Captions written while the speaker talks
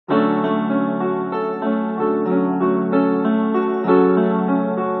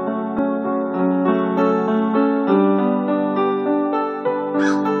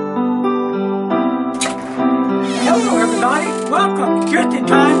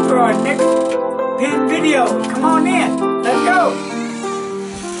for our next pen video. Come on in. Let's go.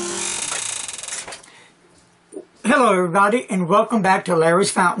 Hello everybody and welcome back to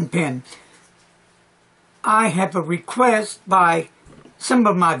Larry's Fountain Pen. I have a request by some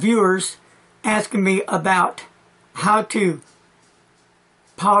of my viewers asking me about how to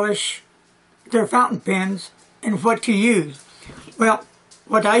polish their fountain pens and what to use. Well,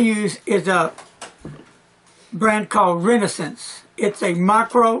 what I use is a brand called Renaissance. It's a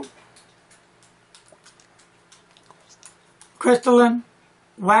micro crystalline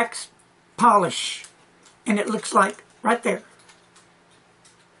wax polish, and it looks like right there.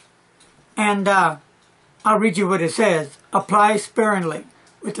 And I'll read you what it says. Apply sparingly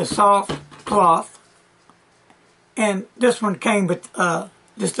with a soft cloth. And this one came with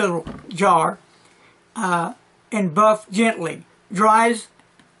this little jar. And buff gently. Dries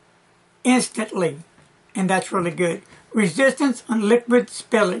instantly. And that's really good. Resistance on liquid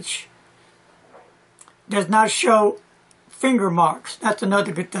spillage. Does not show finger marks. That's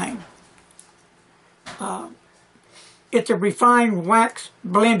another good thing. It's a refined wax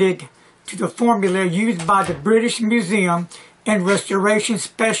blended to the formula used by the British Museum and restoration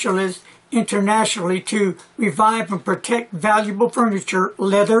specialists internationally to revive and protect valuable furniture,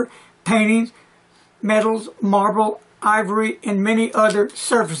 leather, paintings, metals, marble, ivory, and many other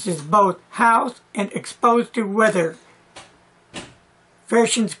surfaces, both house and exposed to weather.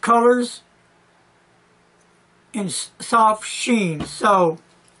 Fashions colors and soft sheen. So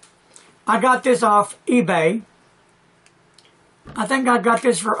I got this off eBay. I think I got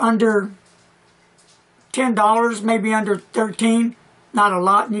this for under $10, maybe under $13. Not a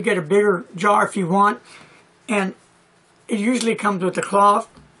lot, and you get a bigger jar if you want. And it usually comes with a cloth,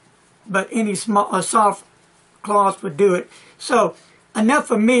 but any soft cloth would do it. So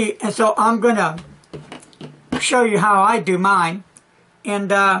enough of me, and so I'm going to show you how I do mine.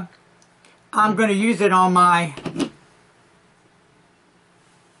 And I'm going to use it on my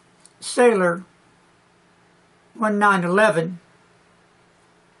Sailor 1911.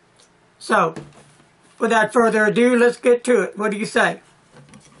 So, without further ado, let's get to it. What do you say?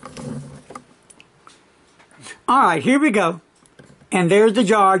 Alright, here we go. And there's the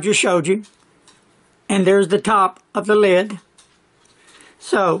jar I just showed you. And there's the top of the lid.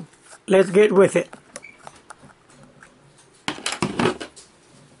 So, let's get with it.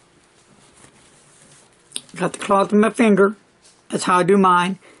 Got the cloth in my finger. That's how I do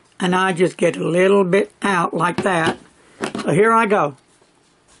mine. And I just get a little bit out like that. So here I go.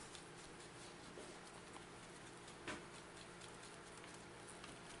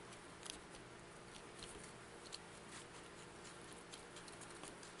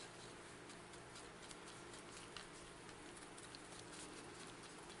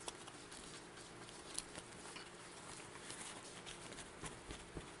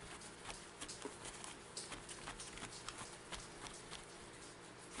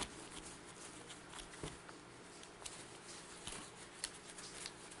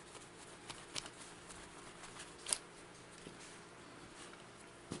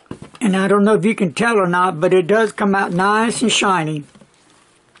 And I don't know if you can tell or not, but it does come out nice and shiny.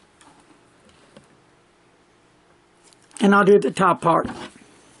 And I'll do the top part.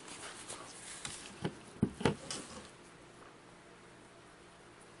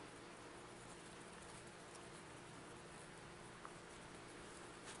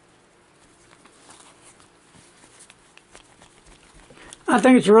 I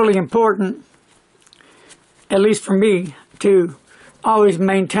think it's really important, at least for me, to always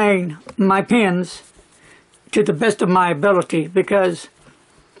maintain my pens to the best of my ability, because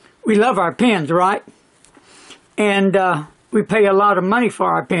we love our pens, right? And we pay a lot of money for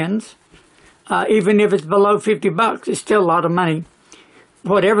our pens. Even if it's below 50 bucks, it's still a lot of money.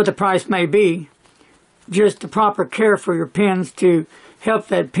 Whatever the price may be, just the proper care for your pens to help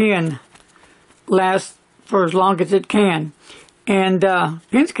that pen last for as long as it can. And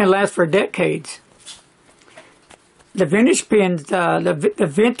pens can last for decades. The vintage pens, the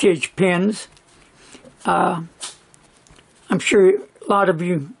vintage pens, I'm sure a lot of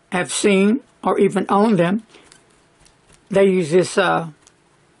you have seen or even own them. They use this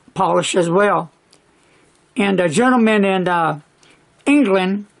polish as well. And a gentleman in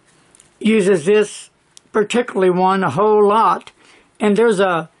England uses this particularly one a whole lot. And there's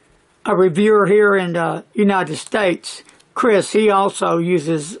a reviewer here in the United States, Chris. He also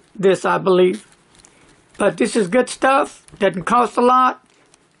uses this, I believe. But this is good stuff. Doesn't cost a lot.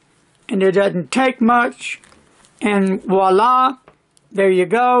 And it doesn't take much. And voila, there you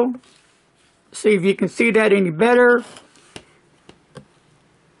go. See if you can see that any better.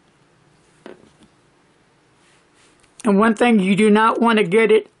 And one thing, you do not want to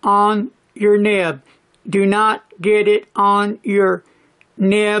get it on your nib. Do not get it on your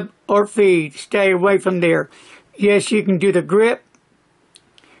nib or feed. Stay away from there. Yes, you can do the grip.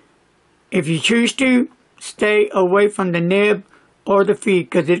 If you choose to, stay away from the nib or the feed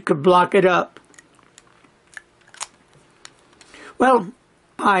because it could block it up. Well,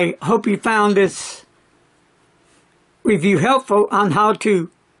 I hope you found this review helpful on how to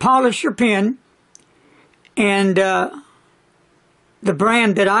polish your pen, and the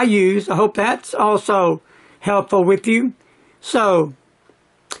brand that I use. I hope that's also helpful with you. So,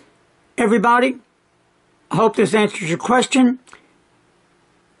 everybody, I hope this answers your question.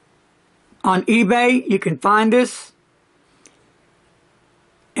 On eBay, you can find this.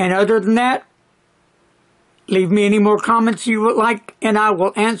 And other than that, leave me any more comments you would like, and I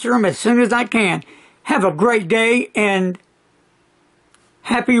will answer them as soon as I can. Have a great day, and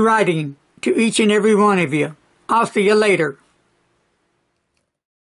happy writing to each and every one of you. I'll see you later.